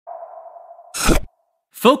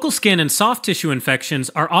Focal skin and soft tissue infections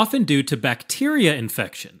are often due to bacteria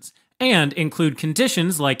infections and include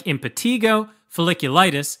conditions like impetigo,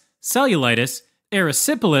 folliculitis, cellulitis,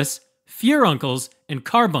 erysipelas, furuncles, and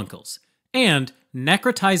carbuncles, and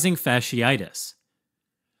necrotizing fasciitis.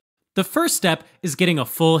 The first step is getting a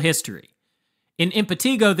full history. In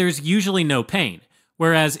impetigo, there's usually no pain,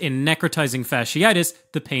 whereas in necrotizing fasciitis,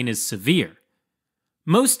 the pain is severe.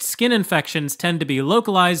 Most skin infections tend to be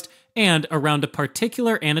localized and around a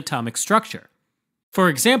particular anatomic structure. For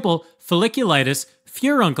example, folliculitis,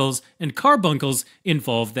 furuncles, and carbuncles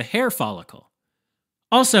involve the hair follicle.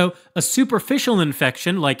 Also, a superficial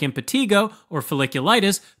infection like impetigo or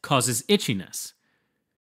folliculitis causes itchiness.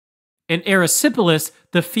 In erysipelas,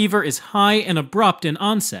 the fever is high and abrupt in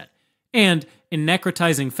onset, and in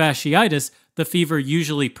necrotizing fasciitis, the fever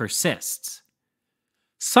usually persists.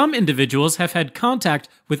 Some individuals have had contact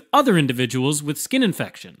with other individuals with skin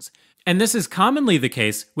infections, and this is commonly the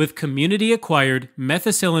case with community-acquired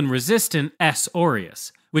methicillin-resistant S.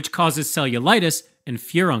 aureus, which causes cellulitis and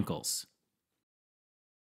furuncles.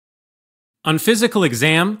 On physical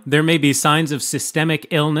exam, there may be signs of systemic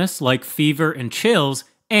illness like fever and chills,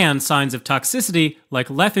 and signs of toxicity like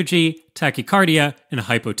lethargy, tachycardia, and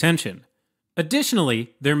hypotension.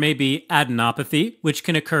 Additionally, there may be adenopathy, which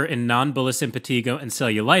can occur in non-bullous impetigo and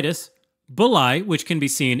cellulitis, bulli, which can be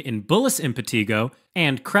seen in bullous impetigo,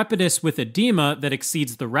 and crepitus with edema that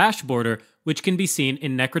exceeds the rash border, which can be seen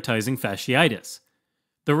in necrotizing fasciitis.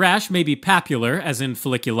 The rash may be papular, as in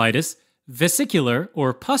folliculitis, vesicular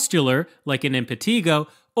or pustular, like in impetigo,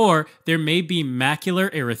 or there may be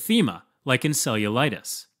macular erythema, like in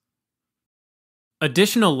cellulitis.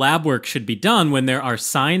 Additional lab work should be done when there are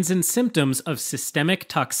signs and symptoms of systemic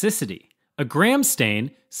toxicity. A gram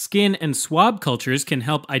stain, skin, and swab cultures can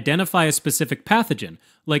help identify a specific pathogen,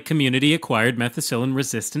 like community-acquired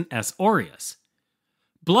methicillin-resistant S. aureus.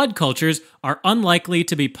 Blood cultures are unlikely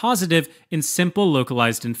to be positive in simple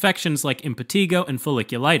localized infections like impetigo and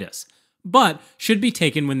folliculitis, but should be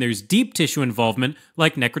taken when there's deep tissue involvement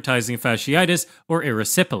like necrotizing fasciitis or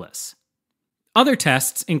erysipelas. Other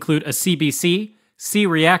tests include a CBC,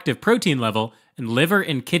 C-reactive protein level, and liver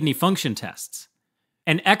and kidney function tests.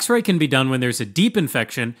 An X-ray can be done when there's a deep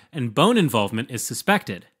infection and bone involvement is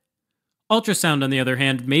suspected. Ultrasound, on the other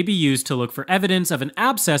hand, may be used to look for evidence of an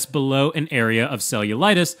abscess below an area of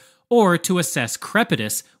cellulitis or to assess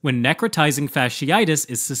crepitus when necrotizing fasciitis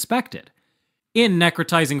is suspected. In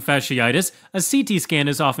necrotizing fasciitis, a CT scan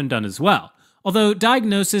is often done as well, although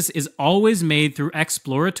diagnosis is always made through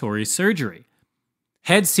exploratory surgery.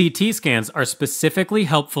 Head CT scans are specifically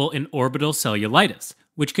helpful in orbital cellulitis,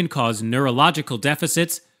 which can cause neurological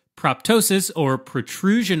deficits, proptosis or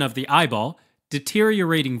protrusion of the eyeball,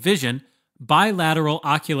 deteriorating vision, bilateral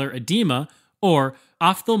ocular edema, or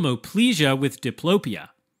ophthalmoplegia with diplopia.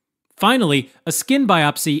 Finally, a skin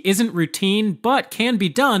biopsy isn't routine but can be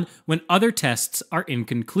done when other tests are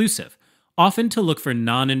inconclusive, often to look for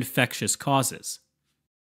non-infectious causes.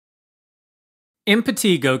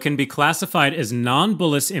 Impetigo can be classified as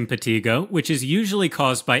non-bullous impetigo, which is usually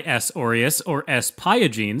caused by S. aureus or S.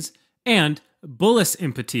 pyogenes, and bullous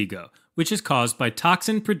impetigo, which is caused by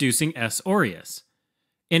toxin-producing S. aureus.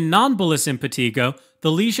 In non-bullous impetigo,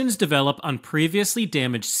 the lesions develop on previously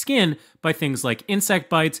damaged skin by things like insect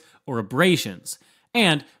bites or abrasions,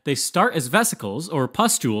 and they start as vesicles or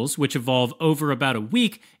pustules which evolve over about a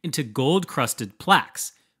week into gold-crusted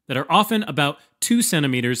plaques that are often about 2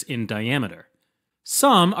 centimeters in diameter.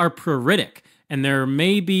 Some are pruritic, and there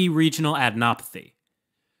may be regional adenopathy.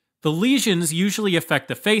 The lesions usually affect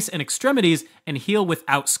the face and extremities and heal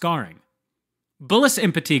without scarring. Bullous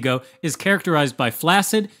impetigo is characterized by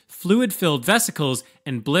flaccid, fluid-filled vesicles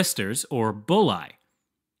and blisters, or bulli.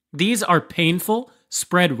 These are painful,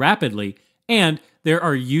 spread rapidly, and there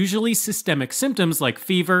are usually systemic symptoms like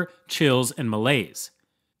fever, chills, and malaise.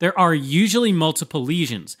 There are usually multiple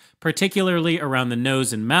lesions, particularly around the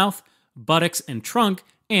nose and mouth, buttocks and trunk,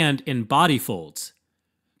 and in body folds.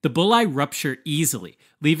 The bulli rupture easily,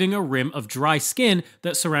 leaving a rim of dry skin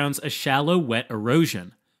that surrounds a shallow wet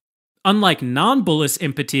erosion. Unlike non-bullous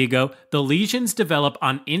impetigo, the lesions develop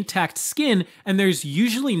on intact skin and there's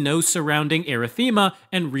usually no surrounding erythema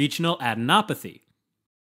and regional adenopathy.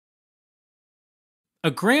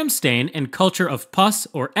 A gram stain and culture of pus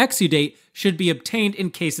or exudate should be obtained in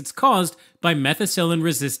case it's caused by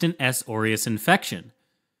methicillin-resistant S. aureus infection.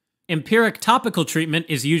 Empiric topical treatment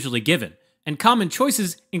is usually given, and common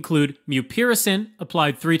choices include mupirocin,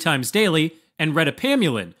 applied 3 times daily, and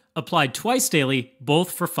retapamulin, applied twice daily,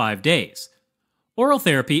 both for 5 days. Oral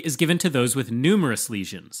therapy is given to those with numerous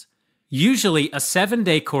lesions. Usually, a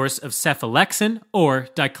 7-day course of cephalexin or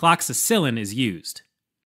dicloxacillin is used.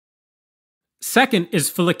 Second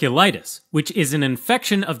is folliculitis, which is an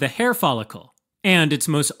infection of the hair follicle, and it's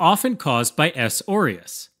most often caused by S.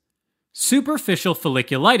 aureus. Superficial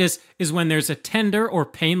folliculitis is when there's a tender or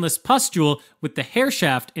painless pustule with the hair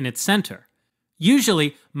shaft in its center.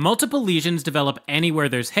 Usually, multiple lesions develop anywhere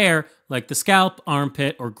there's hair, like the scalp,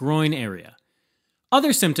 armpit, or groin area.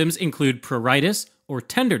 Other symptoms include pruritus or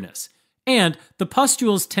tenderness, and the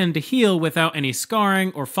pustules tend to heal without any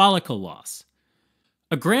scarring or follicle loss.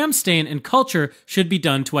 A gram stain and culture should be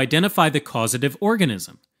done to identify the causative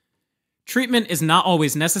organism. Treatment is not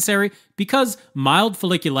always necessary because mild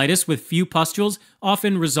folliculitis with few pustules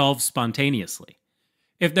often resolves spontaneously.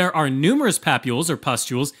 If there are numerous papules or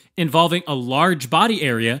pustules involving a large body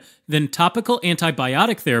area, then topical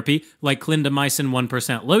antibiotic therapy like clindamycin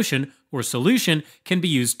 1% lotion or solution can be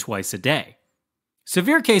used twice a day.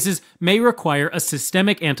 Severe cases may require a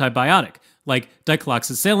systemic antibiotic like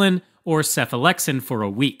dicloxacillin or cephalexin for a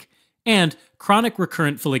week, and chronic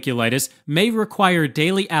recurrent folliculitis may require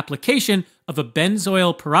daily application of a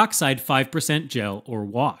benzoyl peroxide 5% gel or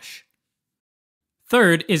wash.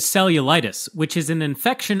 Third is cellulitis, which is an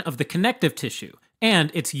infection of the connective tissue, and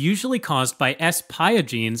it's usually caused by S.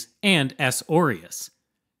 pyogenes and S. aureus.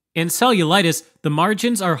 In cellulitis, the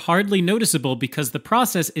margins are hardly noticeable because the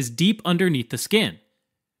process is deep underneath the skin.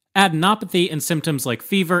 Adenopathy and symptoms like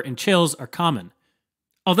fever and chills are common.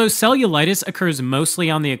 Although cellulitis occurs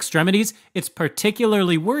mostly on the extremities, it's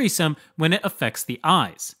particularly worrisome when it affects the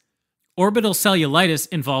eyes. Orbital cellulitis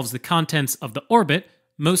involves the contents of the orbit,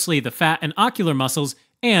 mostly the fat and ocular muscles,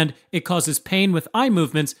 and it causes pain with eye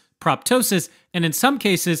movements, proptosis, and in some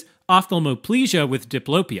cases, ophthalmoplegia with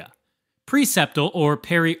diplopia. Preseptal or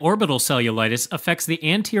periorbital cellulitis affects the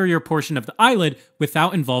anterior portion of the eyelid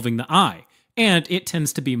without involving the eye, and it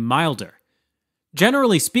tends to be milder.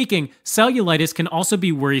 Generally speaking, cellulitis can also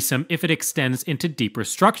be worrisome if it extends into deeper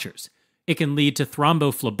structures. It can lead to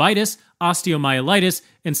thrombophlebitis, osteomyelitis,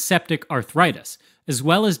 and septic arthritis, as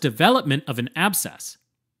well as development of an abscess.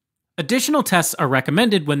 Additional tests are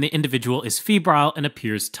recommended when the individual is febrile and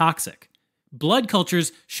appears toxic. Blood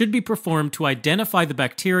cultures should be performed to identify the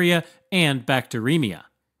bacteria and bacteremia.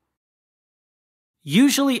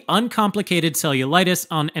 Usually uncomplicated cellulitis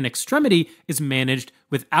on an extremity is managed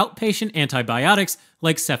with outpatient antibiotics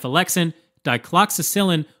like cephalexin,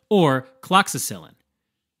 dicloxacillin, or cloxacillin.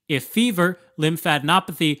 If fever,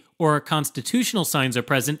 lymphadenopathy, or constitutional signs are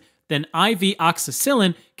present, then IV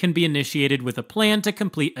oxacillin can be initiated with a plan to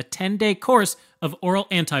complete a 10-day course of oral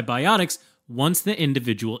antibiotics once the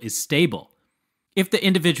individual is stable. If the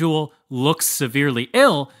individual looks severely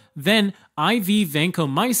ill, then IV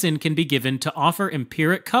vancomycin can be given to offer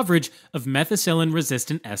empiric coverage of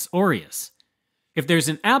methicillin-resistant S. aureus. If there's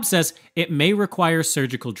an abscess, it may require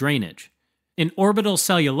surgical drainage. In orbital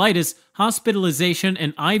cellulitis, hospitalization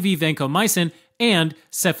and IV vancomycin and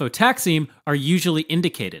cefotaxime are usually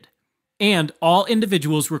indicated. And all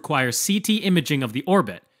individuals require CT imaging of the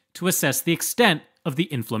orbit to assess the extent of the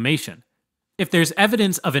inflammation. If there's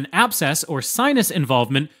evidence of an abscess or sinus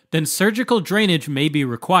involvement, then surgical drainage may be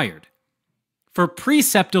required. For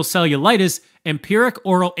preseptal cellulitis, empiric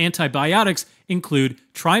oral antibiotics include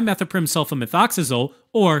trimethoprim sulfamethoxazole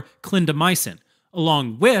or clindamycin,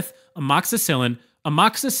 along with amoxicillin,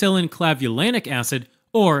 amoxicillin clavulanic acid,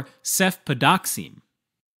 or cefpodoxime.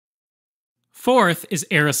 Fourth is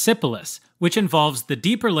erysipelas, which involves the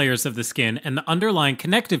deeper layers of the skin and the underlying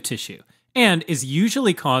connective tissue, and is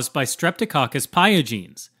usually caused by Streptococcus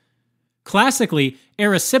pyogenes. Classically,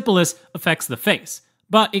 erysipelas affects the face,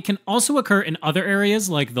 but it can also occur in other areas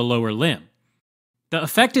like the lower limb. The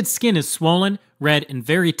affected skin is swollen, red, and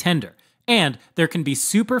very tender, and there can be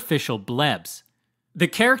superficial blebs. The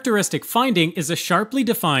characteristic finding is a sharply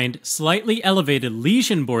defined, slightly elevated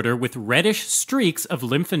lesion border with reddish streaks of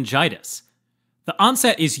lymphangitis. The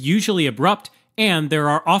onset is usually abrupt, and there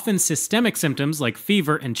are often systemic symptoms like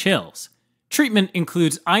fever and chills. Treatment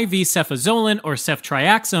includes IV cefazolin or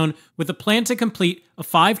ceftriaxone with a plan to complete a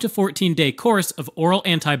 5 to 14-day course of oral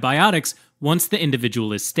antibiotics once the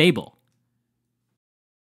individual is stable.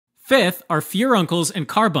 Fifth are furuncles and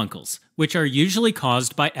carbuncles, which are usually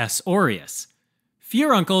caused by S. aureus.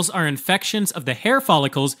 Furuncles are infections of the hair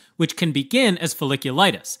follicles which can begin as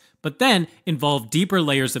folliculitis, but then involve deeper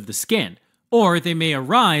layers of the skin, or they may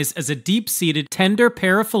arise as a deep-seated tender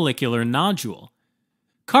parafollicular nodule.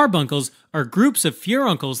 Carbuncles are groups of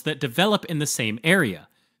furuncles that develop in the same area.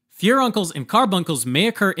 Furuncles and carbuncles may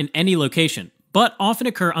occur in any location, but often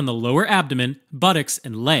occur on the lower abdomen, buttocks,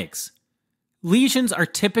 and legs. Lesions are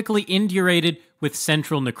typically indurated with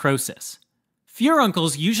central necrosis.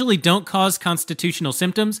 Furuncles usually don't cause constitutional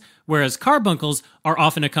symptoms, whereas carbuncles are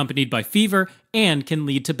often accompanied by fever and can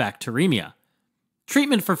lead to bacteremia.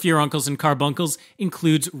 Treatment for furuncles and carbuncles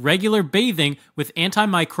includes regular bathing with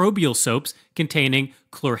antimicrobial soaps containing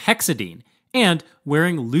chlorhexidine and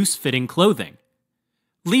wearing loose-fitting clothing.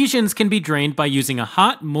 Lesions can be drained by using a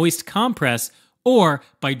hot, moist compress or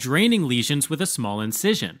by draining lesions with a small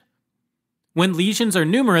incision. When lesions are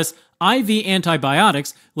numerous, IV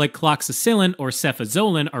antibiotics like cloxacillin or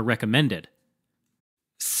cefazolin are recommended.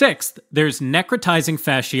 Sixth, there's necrotizing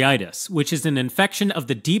fasciitis, which is an infection of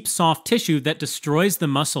the deep soft tissue that destroys the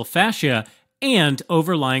muscle fascia and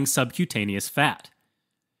overlying subcutaneous fat.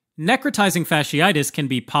 Necrotizing fasciitis can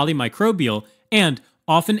be polymicrobial and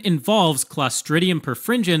often involves Clostridium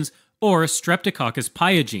perfringens or Streptococcus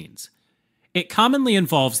pyogenes. It commonly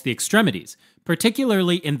involves the extremities,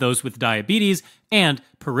 particularly in those with diabetes and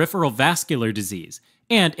peripheral vascular disease,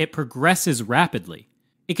 and it progresses rapidly.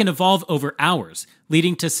 It can evolve over hours,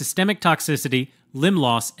 leading to systemic toxicity, limb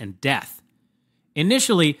loss, and death.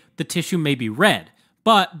 Initially, the tissue may be red,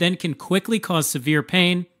 but then can quickly cause severe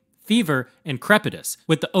pain, fever, and crepitus,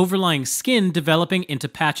 with the overlying skin developing into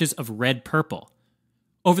patches of red-purple.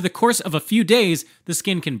 Over the course of a few days, the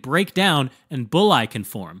skin can break down and bullae can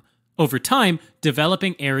form, over time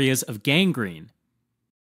developing areas of gangrene.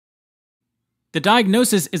 The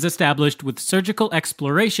diagnosis is established with surgical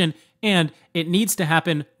exploration, and it needs to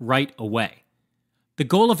happen right away. The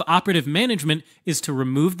goal of operative management is to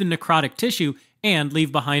remove the necrotic tissue and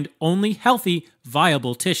leave behind only healthy,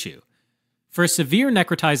 viable tissue. For a severe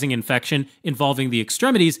necrotizing infection involving the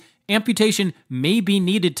extremities, amputation may be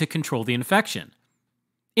needed to control the infection.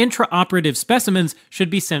 Intraoperative specimens should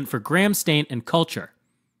be sent for gram stain and culture.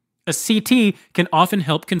 A CT can often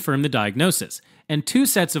help confirm the diagnosis, and 2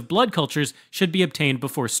 sets of blood cultures should be obtained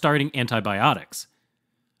before starting antibiotics.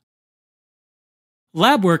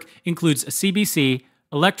 Lab work includes a CBC,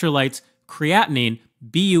 electrolytes, creatinine,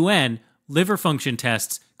 BUN, liver function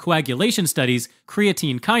tests, coagulation studies,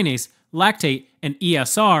 creatine kinase, lactate, and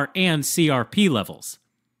ESR and CRP levels.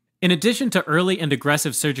 In addition to early and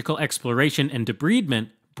aggressive surgical exploration and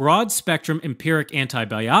debridement, broad-spectrum empiric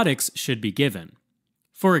antibiotics should be given.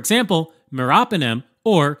 For example, meropenem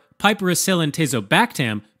or piperacillin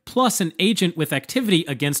tazobactam plus an agent with activity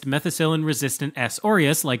against methicillin-resistant S.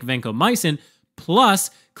 aureus like vancomycin plus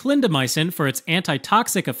clindamycin for its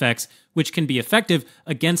antitoxic effects, which can be effective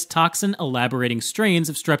against toxin-elaborating strains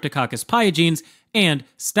of Streptococcus pyogenes and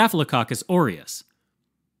Staphylococcus aureus.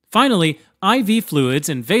 Finally, IV fluids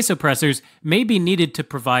and vasopressors may be needed to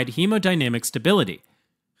provide hemodynamic stability.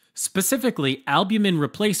 Specifically, albumin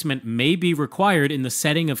replacement may be required in the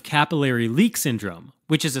setting of capillary leak syndrome,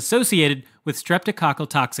 which is associated with streptococcal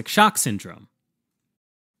toxic shock syndrome.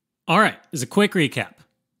 Alright, as a quick recap.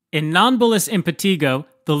 In non-bullous impetigo,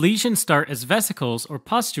 the lesions start as vesicles or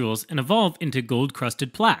pustules and evolve into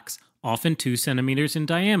gold-crusted plaques, often 2 centimeters in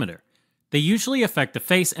diameter. They usually affect the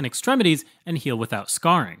face and extremities and heal without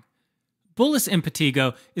scarring. Bullous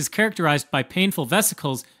impetigo is characterized by painful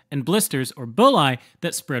vesicles and blisters or bullae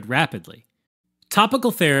that spread rapidly.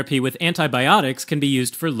 Topical therapy with antibiotics can be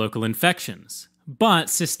used for local infections, but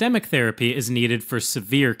systemic therapy is needed for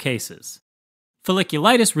severe cases.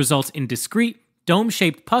 Folliculitis results in discrete,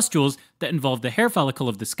 dome-shaped pustules that involve the hair follicle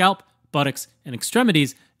of the scalp, buttocks, and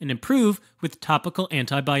extremities and improve with topical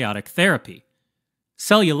antibiotic therapy.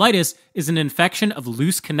 Cellulitis is an infection of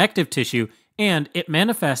loose connective tissue, and it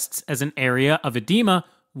manifests as an area of edema,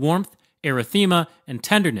 warmth, erythema, and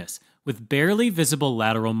tenderness, with barely visible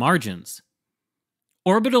lateral margins.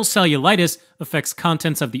 Orbital cellulitis affects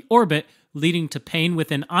contents of the orbit, leading to pain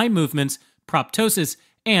within eye movements, proptosis,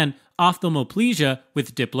 and ophthalmoplegia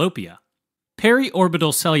with diplopia.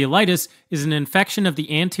 Periorbital cellulitis is an infection of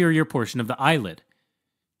the anterior portion of the eyelid.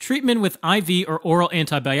 Treatment with IV or oral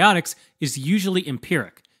antibiotics is usually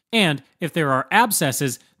empiric, and if there are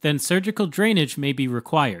abscesses, then surgical drainage may be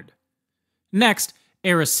required. Next,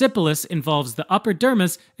 erysipelas involves the upper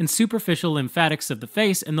dermis and superficial lymphatics of the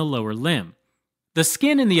face and the lower limb. The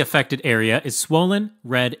skin in the affected area is swollen,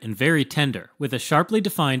 red, and very tender, with a sharply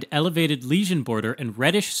defined elevated lesion border and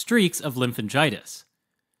reddish streaks of lymphangitis.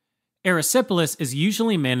 Erysipelas is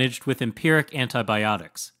usually managed with empiric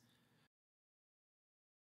antibiotics.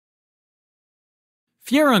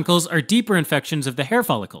 Furuncles are deeper infections of the hair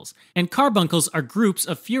follicles, and carbuncles are groups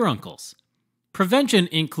of furuncles. Prevention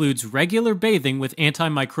includes regular bathing with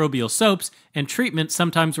antimicrobial soaps, and treatment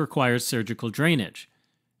sometimes requires surgical drainage.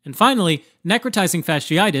 And finally, necrotizing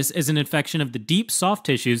fasciitis is an infection of the deep soft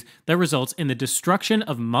tissues that results in the destruction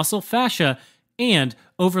of muscle fascia and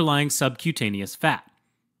overlying subcutaneous fat.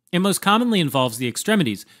 It most commonly involves the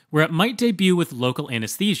extremities, where it might debut with local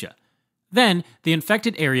anesthesia. Then, the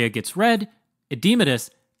infected area gets red, edematous,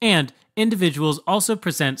 and individuals also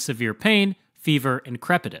present severe pain, fever, and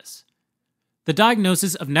crepitus. The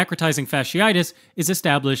diagnosis of necrotizing fasciitis is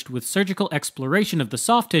established with surgical exploration of the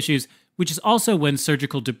soft tissues, which is also when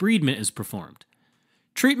surgical debridement is performed.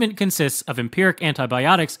 Treatment consists of empiric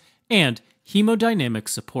antibiotics and hemodynamic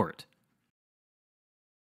support.